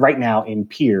 I'm right now in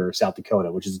Pierre, South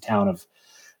Dakota, which is a town of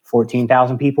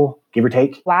 14,000 people, give or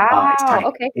take. Wow. It's tiny.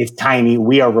 Okay. It's tiny.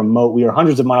 We are remote. We are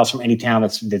hundreds of miles from any town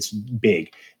that's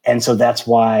big. And so that's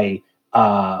why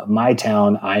my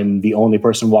town, I'm the only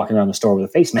person walking around the store with a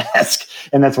face mask.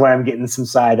 And that's why I'm getting some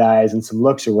side eyes and some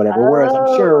looks or whatever. Whereas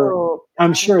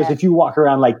I'm sure as if you walk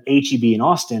around like HEB in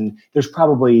Austin, there's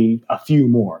probably a few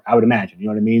more, I would imagine. You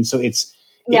know what I mean? So it's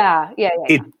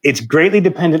greatly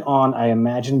dependent on, I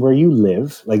imagine, where you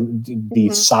live, like the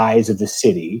size of the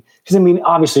city. Because, I mean,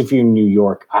 obviously, if you're in New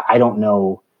York, I don't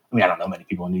know. I mean, I don't know many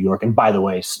people in New York. And by the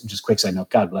way, just quick side note,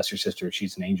 God bless your sister.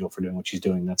 She's an angel for doing what she's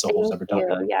doing. That's a whole separate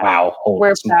topic. Yeah. Wow.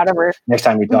 We're proud of her. Next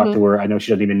time you talk to her, I know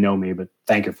she doesn't even know me, but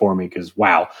thank her for me, because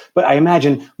wow. But I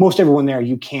imagine most everyone there,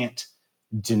 you can't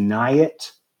deny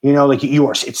it. You know, like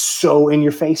it's so in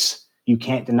your face, you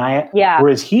can't deny it. Yeah.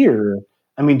 Whereas here,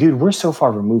 I mean, dude, we're so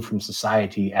far removed from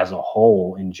society as a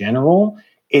whole in general.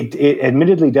 It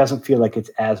admittedly doesn't feel like it's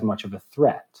as much of a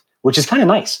threat, which is kind of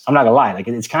nice. I'm not gonna lie. Like,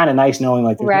 it's kind of nice knowing,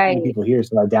 like, there's not many people here,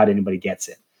 so I doubt anybody gets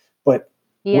it. But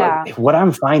what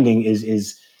I'm finding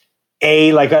is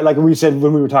like we said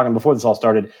when we were talking before this all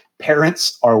started,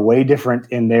 parents are way different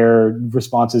in their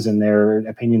responses and their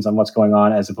opinions on what's going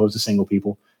on as opposed to single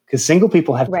people. Because single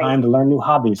people have time to learn new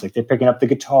hobbies, like they're picking up the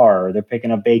guitar or they're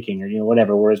picking up baking or, you know,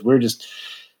 whatever. Whereas we're just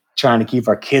trying to keep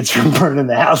our kids from burning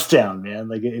the house down, man.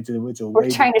 Like, we're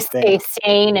trying to stay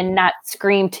sane and not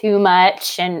scream too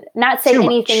much and not say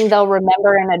anything they'll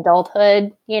remember in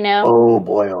adulthood, you know? Oh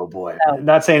boy. So,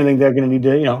 not saying anything they're going to need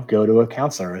to, you know, go to a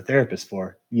counselor or a therapist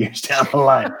for. years down the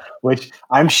line, which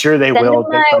I'm sure they Send will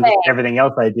them based my on way. everything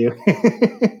else I do.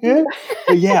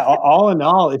 But yeah, all in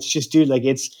all, it's just, dude, like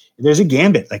there's a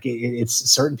gambit. Like it's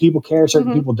certain people care,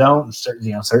 certain people don't. And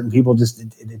certain people just,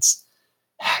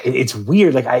 it's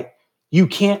weird. Like you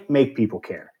can't make people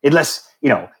care unless,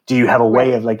 do you have a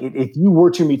way of like, if you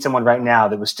were to meet someone right now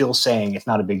that was still saying it's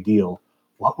not a big deal,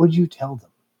 what would you tell them?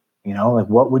 Like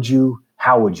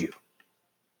how would you?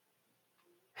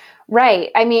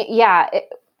 Right. I mean, yeah,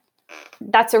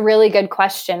 that's a really good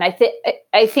question. I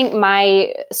think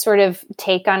my sort of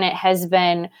take on it has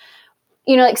been,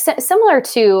 like similar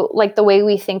to like the way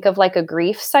we think of like a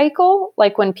grief cycle,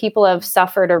 like when people have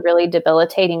suffered a really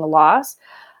debilitating loss,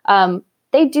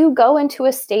 they do go into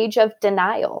a stage of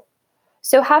denial.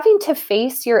 So having to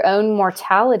face your own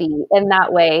mortality in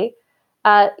that way,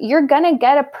 you're going to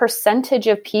get a percentage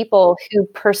of people who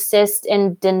persist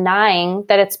in denying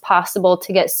that it's possible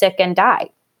to get sick and die.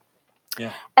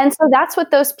 Yeah. And so that's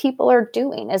what those people are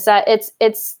doing, is that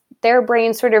it's their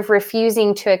brain sort of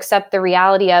refusing to accept the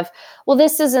reality of, well,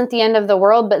 this isn't the end of the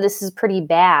world, but this is pretty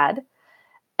bad.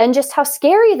 And just how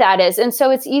scary that is. And so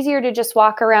it's easier to just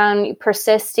walk around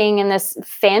persisting in this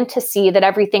fantasy that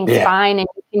everything's fine and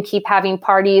you can keep having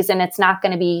parties and it's not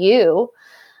going to be you.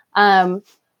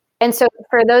 And so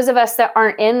for those of us that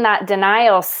aren't in that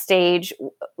denial stage,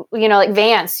 like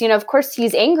Vance, of course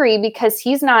he's angry because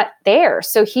he's not there.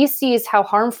 So he sees how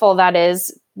harmful that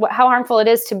is, how harmful it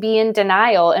is to be in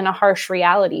denial in a harsh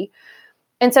reality.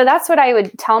 And so that's what I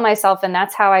would tell myself. And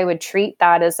that's how I would treat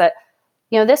that, is that,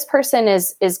 this person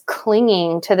is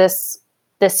clinging to this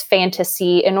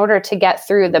fantasy in order to get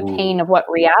through the pain of what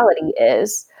reality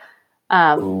is.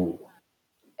 And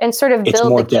sort of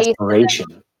build the case.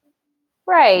 Desperation.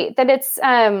 Right. That it's,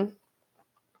 not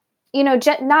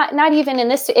even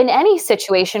in any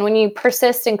situation, when you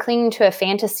persist in clinging to a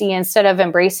fantasy instead of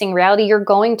embracing reality, you're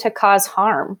going to cause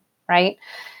harm. Right.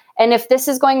 And if this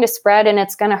is going to spread and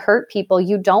it's going to hurt people,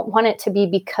 you don't want it to be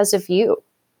because of you.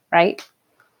 Right.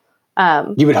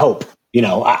 You would hope,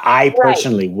 I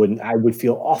personally wouldn't, I would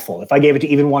feel awful. If I gave it to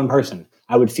even one person,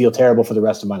 I would feel terrible for the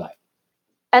rest of my life.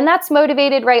 And that's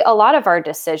motivated, right? A lot of our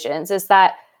decisions is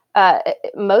that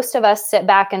most of us sit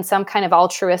back in some kind of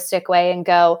altruistic way and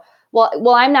go,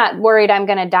 well, I'm not worried I'm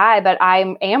going to die, but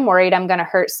I am worried I'm going to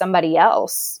hurt somebody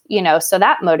else, so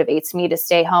that motivates me to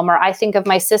stay home. Or I think of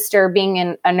my sister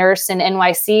being a nurse in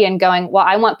NYC and going, well,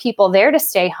 I want people there to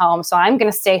stay home, so I'm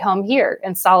going to stay home here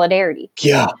in solidarity.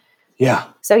 Yeah. Yeah.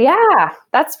 So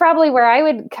that's probably where I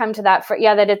would come to that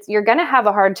that you're going to have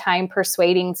a hard time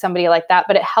persuading somebody like that,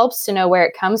 but it helps to know where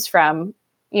it comes from,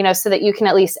 so that you can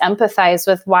at least empathize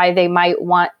with why they might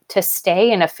want to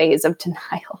stay in a phase of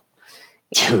denial.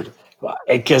 Dude,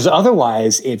 because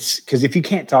otherwise because if you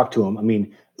can't talk to them, I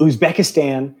mean,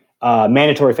 Uzbekistan,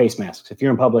 mandatory face masks. If you're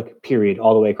in public, period,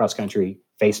 all the way across country,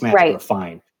 face masks are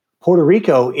fine. Puerto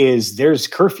Rico there's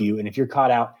curfew. And if you're caught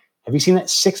out, have you seen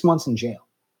that? 6 months in jail.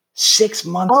 6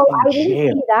 months in jail. I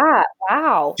didn't see that.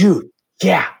 Wow. Dude,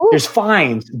 yeah. Ooh. There's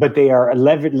fines, but they are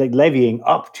levying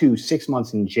up to 6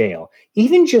 months in jail.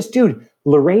 Even just, dude,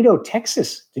 Laredo,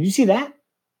 Texas. Did you see that?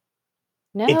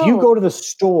 No. If you go to the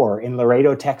store in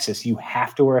Laredo, Texas, you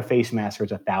have to wear a face mask or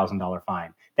it's $1,000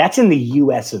 fine. That's in the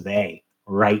US of A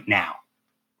right now.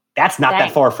 That's not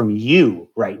that far from you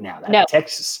right now. That's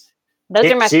Texas.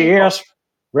 Those are my people.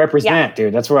 Represent,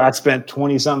 dude. That's where I spent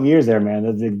 20-something years there,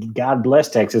 man. God bless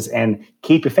Texas, and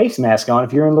keep your face mask on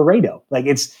if you're in Laredo. Like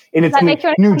it's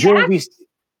New Jersey,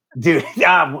 dude.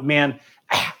 Man,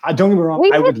 don't get me wrong.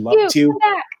 I would love to.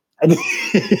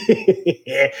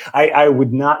 I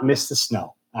would not miss the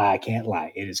snow. I can't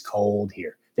lie. It is cold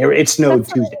here. It snowed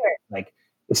Tuesday. Like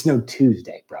it snowed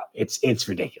Tuesday, bro. It's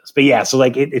ridiculous. But yeah, so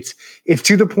like it's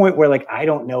to the point where like I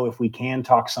don't know if we can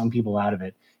talk some people out of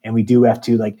it. And we do have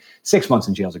to, like, 6 months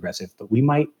in jail is aggressive, but it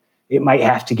might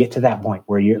have to get to that point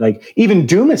where you're like, even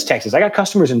Dumas, Texas. I got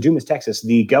customers in Dumas, Texas.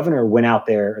 The governor went out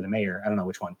there, or the mayor, I don't know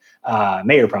which one,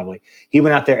 mayor probably. He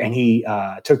went out there and he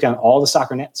took down all the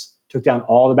soccer nets, took down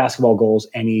all the basketball goals,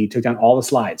 and he took down all the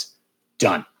slides.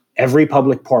 Done. Every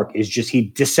public park is he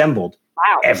disassembled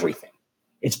everything.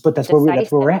 But that's where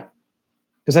we're at.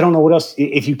 Because I don't know what else.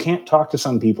 If you can't talk to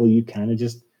some people, you kind of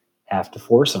just have to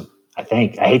force them. I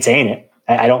think. I hate saying it.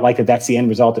 I don't like that that's the end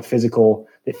result that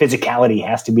physicality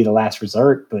has to be the last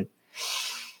resort, but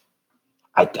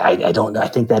I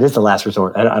think that is the last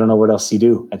resort. I don't know what else you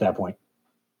do at that point.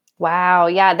 Wow.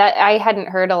 Yeah. That I hadn't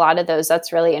heard a lot of those.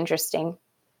 That's really interesting.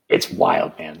 It's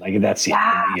wild, man. Like that's,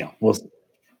 well,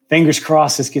 fingers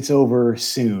crossed this gets over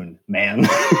soon, man.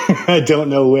 I don't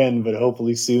know when, but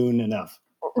hopefully soon enough.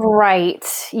 Right.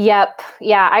 Yep.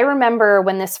 Yeah. I remember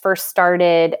when this first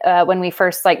started, when we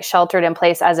first like sheltered in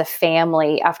place as a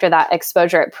family after that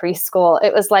exposure at preschool,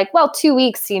 it was like, well, 2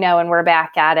 weeks, and we're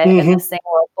back at it and this thing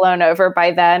will have blown over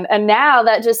by then. And now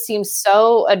that just seems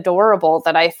so adorable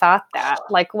that I thought that.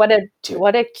 Like what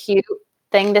a cute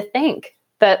thing to think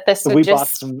that this would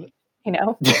just,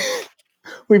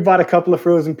 we bought a couple of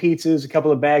frozen pizzas, a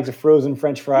couple of bags of frozen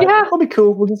French fries. Yeah. It'll be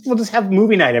cool. We'll just have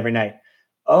movie night every night.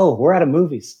 Oh, we're out of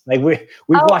movies. Like we've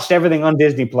watched everything on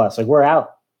Disney Plus. Like we're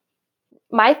out.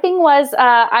 My thing was,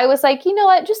 I was like, you know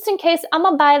what? Just in case, I'm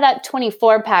gonna buy that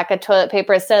 24 pack of toilet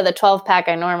paper instead of the 12 pack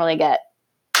I normally get.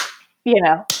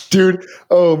 Dude.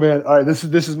 Oh man. All right. This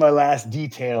is my last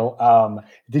detail.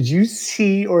 Did you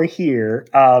see or hear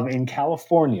in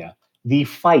California the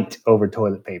fight over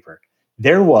toilet paper?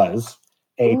 There was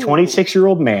a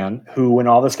 26-year-old man who, when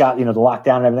all this got, the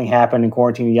lockdown and everything happened and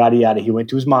quarantine, yada yada, he went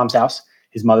to his mom's house.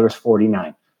 His mother was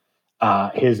 49.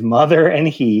 His mother and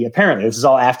he, apparently, this is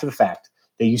all after the fact,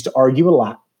 they used to argue a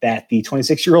lot that the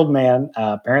 26-year-old man,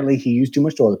 apparently he used too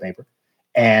much toilet paper.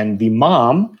 And the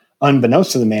mom,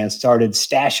 unbeknownst to the man, started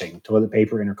stashing toilet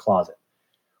paper in her closet.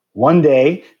 One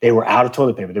day, they were out of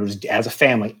toilet paper. There was, as a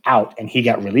family, out. And he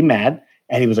got really mad.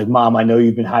 And he was like, Mom, I know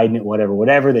you've been hiding it, whatever,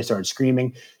 whatever. They started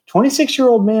screaming.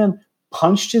 26-year-old man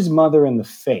punched his mother in the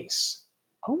face.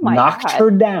 Oh my knocked God.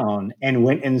 her down and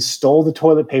went and stole the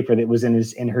toilet paper that was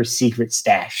in her secret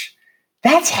stash.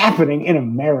 That's happening in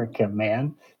America,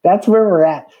 man. That's where we're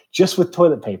at just with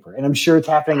toilet paper. And I'm sure it's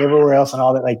happening everywhere else and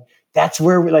all that. Like, that's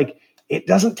where it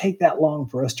doesn't take that long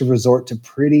for us to resort to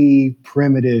pretty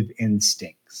primitive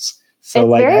instincts.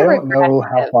 So it's I don't know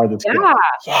how far this goes.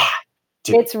 Yeah.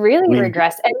 Dude, it's really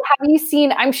regressed. And have you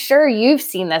seen, I'm sure you've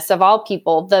seen this of all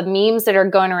people, the memes that are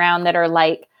going around that are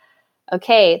like,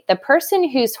 okay, the person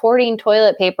who's hoarding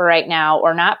toilet paper right now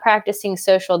or not practicing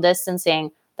social distancing,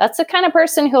 that's the kind of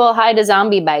person who will hide a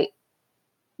zombie bite.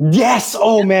 Yes.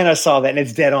 Oh man, I saw that and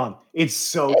it's dead on. It's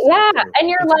so yeah. And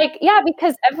you're like, yeah,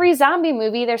 because every zombie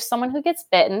movie, there's someone who gets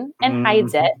bitten and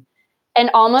hides it and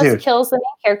almost kills the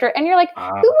main character. And you're like,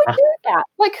 who would do that?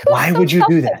 Like, why would you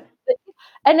do that?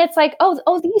 And it's like,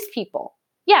 oh, these people.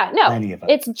 Yeah, no,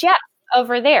 it's Jeff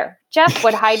over there. Jeff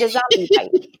would hide a zombie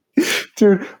bite.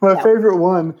 Dude, my favorite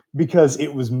one, because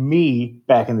it was me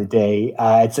back in the day.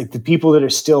 It's like the people that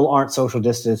aren't social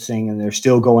distancing and they're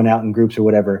still going out in groups or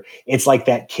whatever. It's like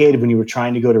that kid when you were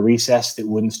trying to go to recess that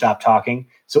wouldn't stop talking.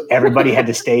 So everybody had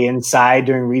to stay inside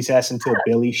during recess until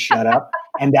Billy shut up.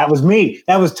 And that was me.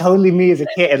 That was totally me as a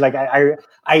kid. Like I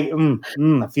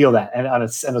feel that, and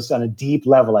on a deep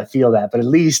level, I feel that. But at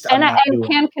least, I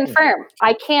can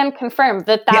confirm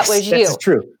that was you. That's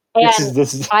true. And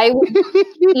this is. I was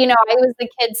the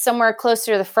kid somewhere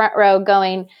closer to the front row,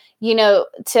 going, to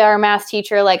our math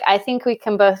teacher, like, I think we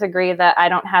can both agree that I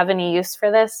don't have any use for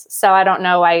this, so I don't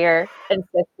know why you're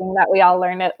insisting that we all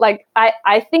learn it. Like,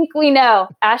 I think we know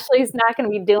Ashley's not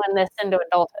going to be doing this into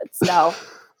adulthood, so.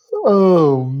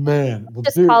 Oh man! Well,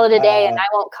 just call it a day, and I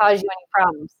won't cause you any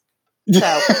problems.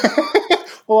 So,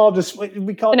 well,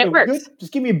 we call it works. Good.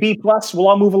 Just give me a B+. We'll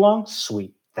all move along.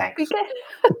 Sweet, thanks.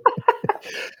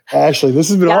 Ashley, this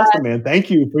has been awesome, man.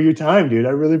 Thank you for your time, dude.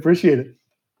 I really appreciate it.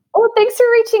 Oh, thanks for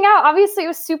reaching out. Obviously, it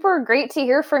was super great to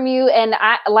hear from you, and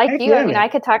I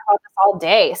could talk about this all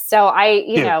day. So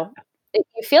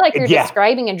you feel like you're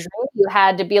describing a dream you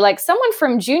had to be like, someone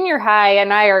from junior high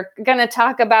and I are going to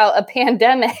talk about a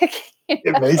pandemic.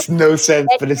 It makes no sense,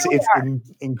 but it's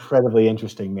incredibly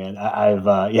interesting, man.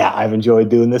 I've enjoyed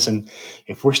doing this. And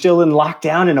if we're still in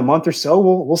lockdown in a month or so,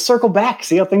 we'll circle back,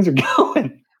 see how things are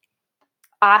going.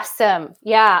 Awesome.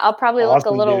 Yeah. I'll probably look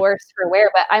a little worse for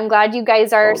wear, but I'm glad you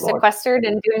guys are sequestered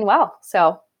and doing well.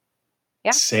 So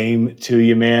yeah. Same to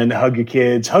you, man. Hug your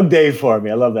kids. Hug Dave for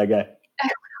me. I love that guy.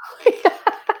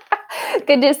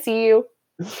 Good to see you.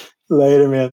 Later, man.